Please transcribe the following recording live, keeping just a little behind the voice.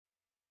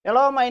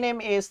Hello, my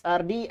name is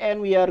Ardi and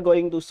we are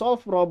going to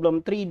solve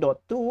problem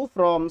 3.2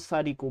 from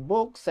Sadiku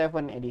book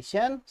 7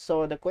 edition.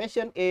 So the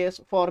question is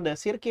for the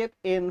circuit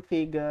in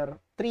figure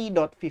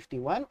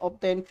 3.51,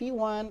 obtain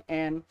V1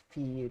 and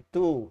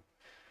V2.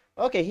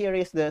 Okay, here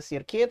is the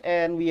circuit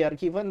and we are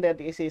given that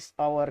this is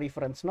our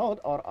reference node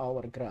or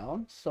our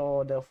ground.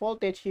 So the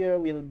voltage here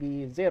will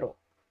be 0.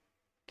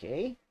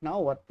 Okay, now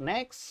what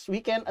next? We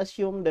can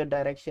assume the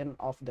direction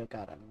of the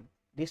current.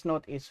 This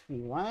node is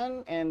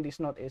V1 and this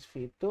node is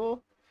V2.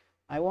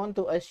 I want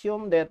to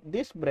assume that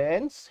this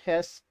branch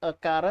has a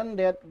current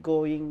that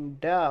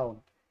going down.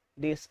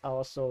 This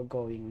also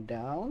going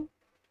down.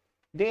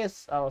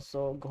 This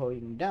also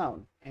going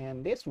down.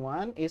 And this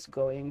one is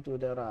going to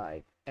the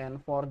right. And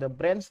for the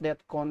branch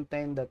that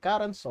contain the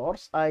current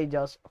source, I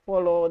just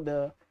follow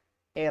the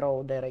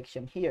arrow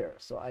direction here.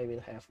 So I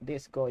will have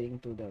this going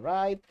to the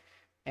right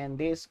and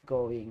this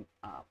going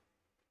up.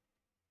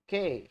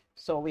 Okay,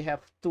 so we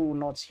have two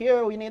nodes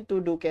here. We need to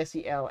do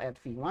KCL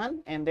at V1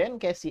 and then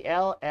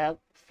KCL at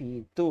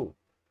V2.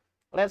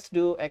 Let's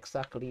do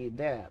exactly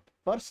that.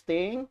 First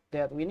thing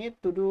that we need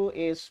to do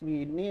is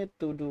we need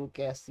to do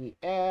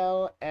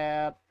KCL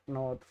at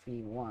node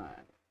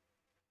V1.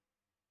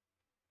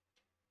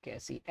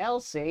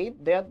 KCL said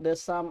that the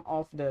sum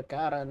of the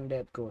current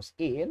that goes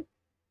in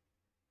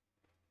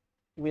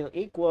will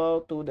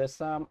equal to the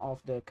sum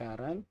of the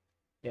current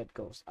that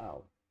goes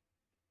out.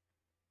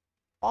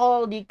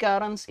 All the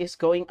currents is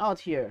going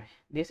out here.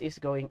 This is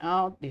going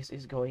out, this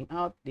is going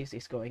out, this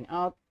is going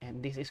out,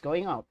 and this is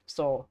going out.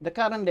 So the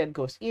current that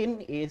goes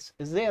in is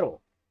 0,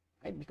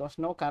 right? Because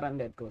no current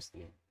that goes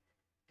in.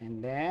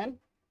 And then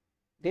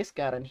this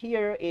current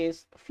here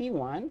is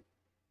V1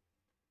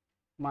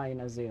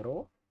 minus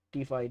 0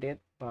 divided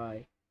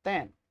by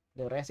 10.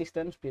 The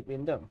resistance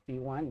between them.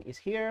 V1 is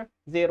here,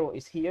 0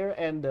 is here,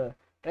 and the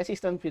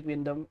resistance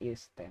between them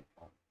is 10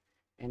 ohm.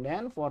 And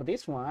then for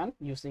this one,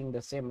 using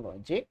the same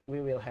logic,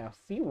 we will have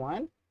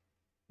V1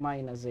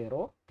 minus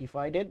 0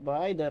 divided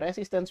by the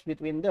resistance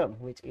between them,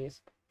 which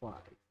is 5.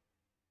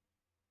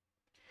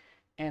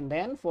 And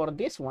then for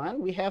this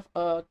one, we have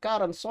a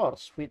current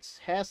source, which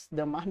has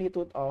the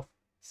magnitude of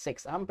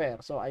 6 ampere.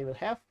 So I will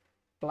have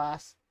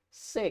plus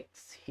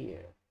 6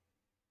 here.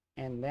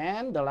 And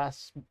then the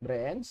last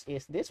branch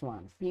is this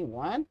one,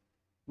 V1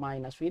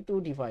 minus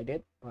V2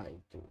 divided by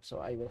 2. So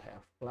I will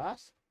have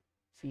plus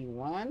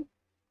V1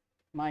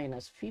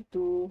 minus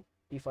V2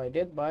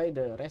 divided by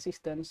the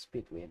resistance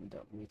between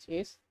them, which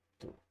is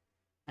 2.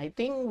 I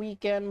think we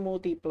can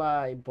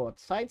multiply both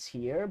sides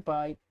here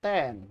by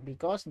 10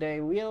 because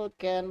they will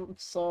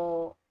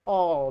cancel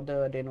all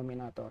the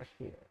denominator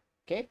here.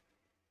 Okay,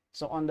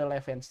 so on the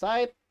left hand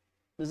side,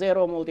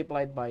 0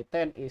 multiplied by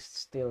 10 is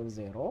still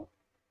 0.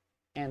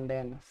 And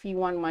then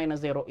V1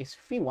 minus 0 is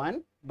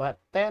V1, but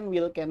 10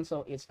 will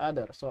cancel each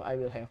other. So I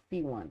will have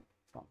V1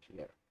 from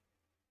here.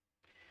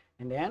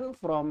 And then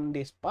from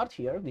this part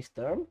here, this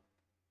term,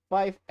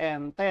 5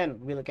 and 10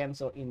 will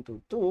cancel into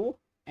 2.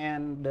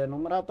 And the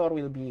numerator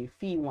will be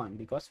V1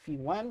 because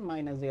V1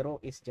 minus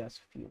 0 is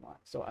just V1.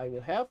 So I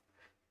will have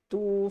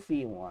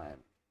 2V1.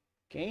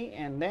 Okay,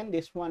 and then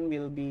this one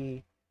will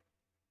be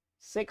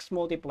 6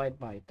 multiplied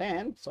by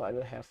 10. So I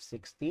will have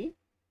 60.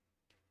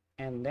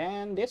 And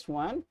then this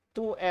one,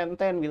 2 and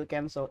 10 will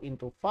cancel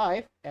into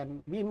 5.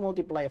 And we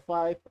multiply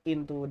 5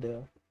 into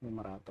the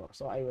numerator.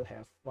 So I will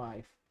have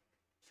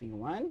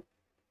 5V1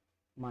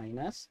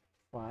 minus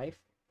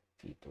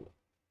 5V2.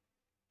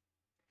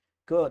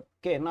 Good.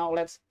 Okay, now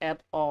let's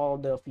add all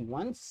the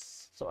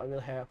V1s. So I will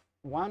have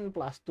 1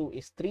 plus 2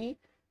 is 3.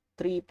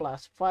 3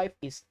 plus 5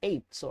 is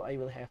 8. So I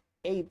will have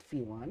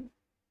 8V1.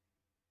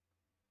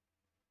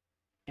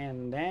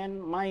 And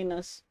then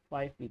minus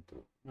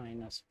 5V2.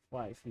 Minus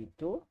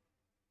 5V2.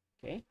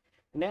 Okay.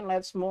 And then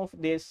let's move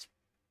this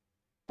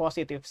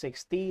positive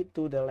 60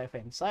 to the left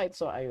hand side.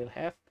 So I will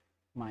have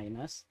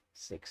minus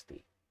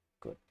 60.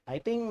 Good. I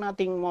think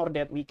nothing more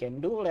that we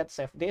can do. Let's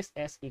save this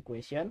as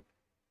equation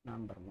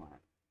number 1.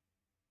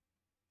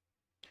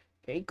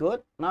 Okay,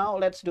 good. Now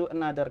let's do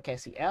another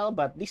KCL,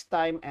 but this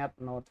time at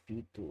node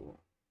V2.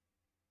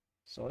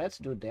 So let's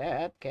do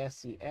that.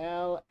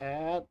 KCL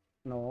at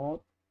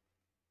node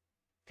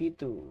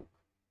V2.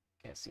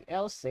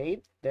 KCL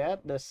said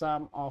that the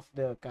sum of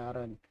the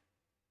current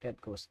that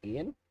goes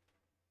in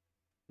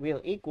will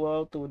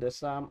equal to the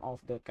sum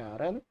of the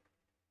current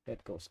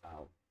that goes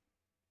out.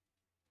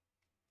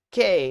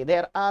 Okay,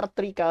 there are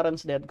 3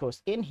 currents that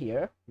goes in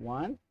here,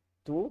 1,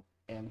 2,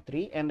 and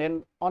 3, and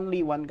then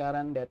only 1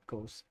 current that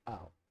goes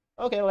out.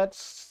 Okay,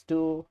 let's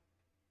do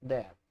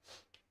that.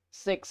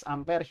 6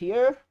 ampere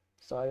here,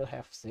 so I will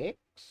have 6,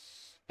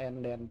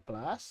 and then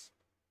plus.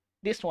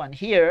 This one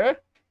here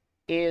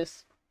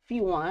is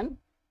V1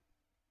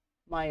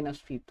 minus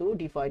V2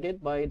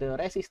 divided by the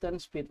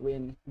resistance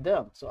between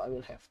them. So I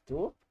will have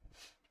 2.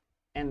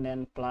 And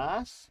then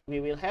plus, we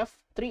will have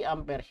 3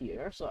 ampere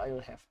here. So I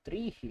will have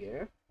 3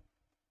 here.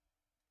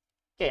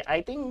 Okay,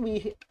 I think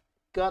we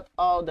got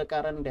all the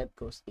current that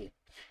goes in.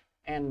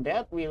 And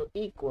that will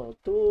equal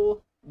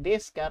to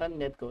this current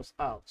that goes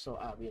out. So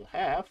I will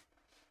have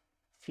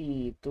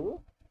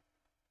V2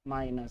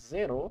 minus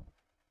 0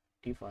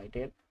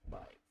 divided by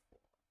 4.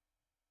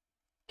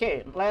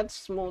 Okay,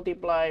 let's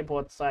multiply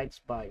both sides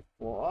by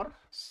 4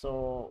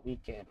 so we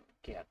can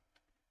get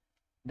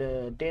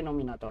the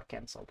denominator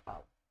cancelled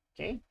out.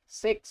 Okay,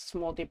 6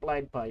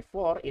 multiplied by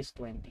 4 is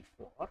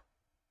 24.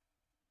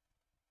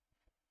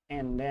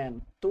 And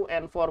then 2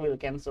 and 4 will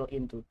cancel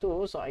into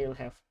 2, so I will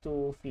have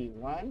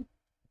 2v1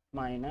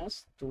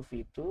 minus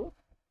 2v2,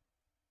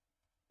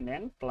 and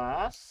then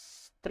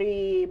plus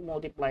 3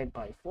 multiplied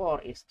by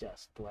 4 is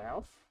just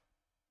 12,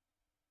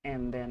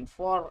 and then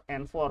 4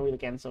 and 4 will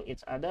cancel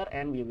each other,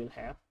 and we will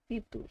have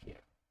v2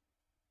 here.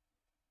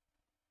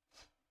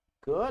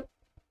 Good.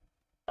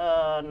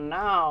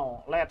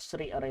 Now let's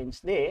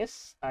rearrange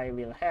this. I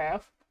will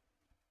have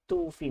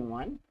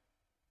 2v1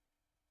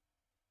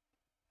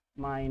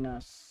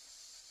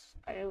 minus,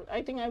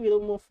 I think I will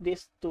move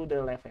this to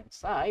the left hand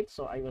side,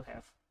 so I will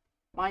have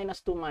minus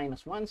 2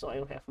 minus 1, so I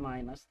will have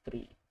minus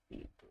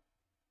 3v2.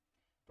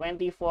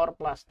 24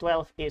 plus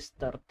 12 is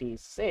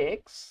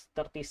 36.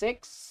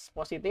 36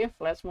 positive.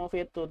 Let's move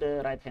it to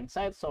the right hand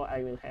side, so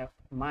I will have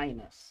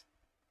minus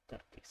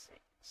 36.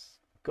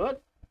 Good.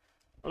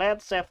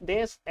 Let's save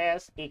this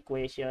as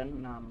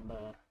equation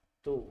number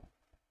 2.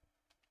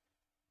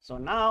 So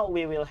now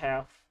we will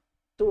have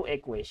 2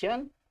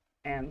 equations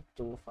and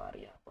 2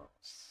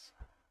 variables.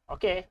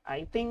 Okay,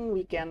 I think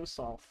we can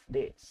solve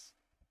this.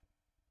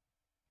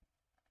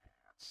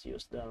 Let's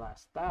use the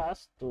last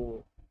task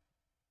to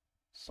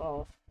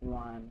solve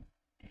 1.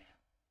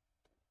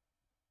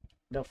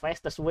 The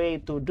fastest way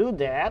to do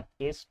that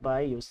is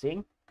by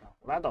using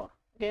calculator.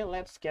 Okay,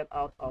 let's get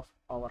out of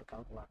our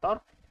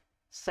calculator,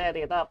 set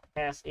it up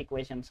as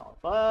equation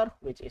solver,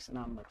 which is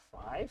number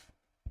 5,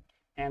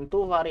 and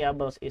 2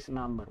 variables is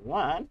number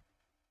 1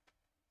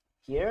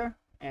 here.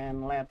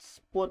 And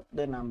let's put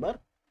the number.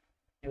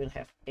 I will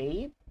have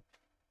 8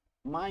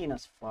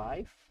 minus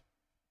 5,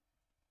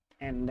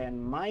 and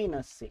then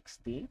minus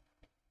 60,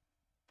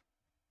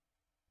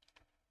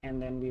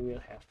 and then we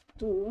will have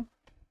 2,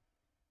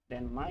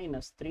 then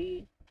minus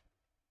 3,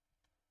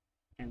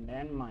 and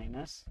then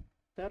minus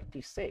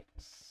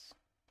 36.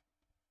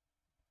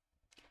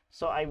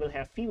 So I will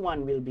have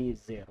v1 will be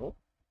 0,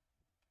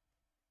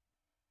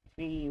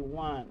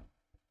 v1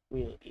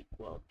 will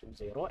equal to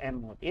 0,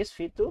 and what is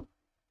v2?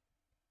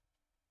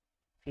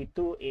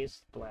 v2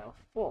 is 12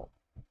 volt.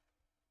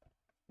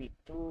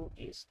 v2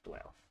 is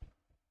 12,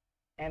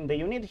 and the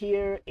unit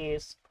here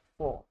is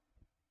volt,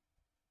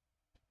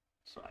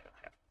 so I will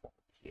have volt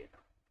here.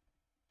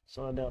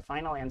 So the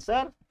final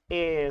answer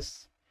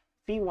is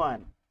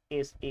v1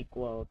 is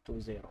equal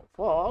to 0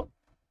 volt,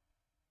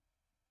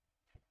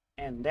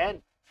 and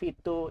then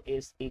v2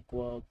 is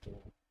equal to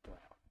 12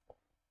 volt.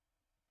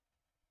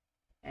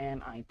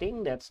 And I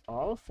think that's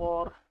all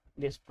for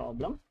this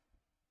problem.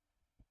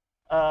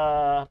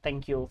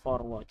 Thank you for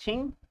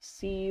watching.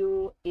 See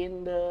you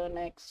in the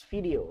next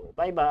video.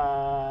 Bye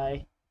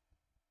bye.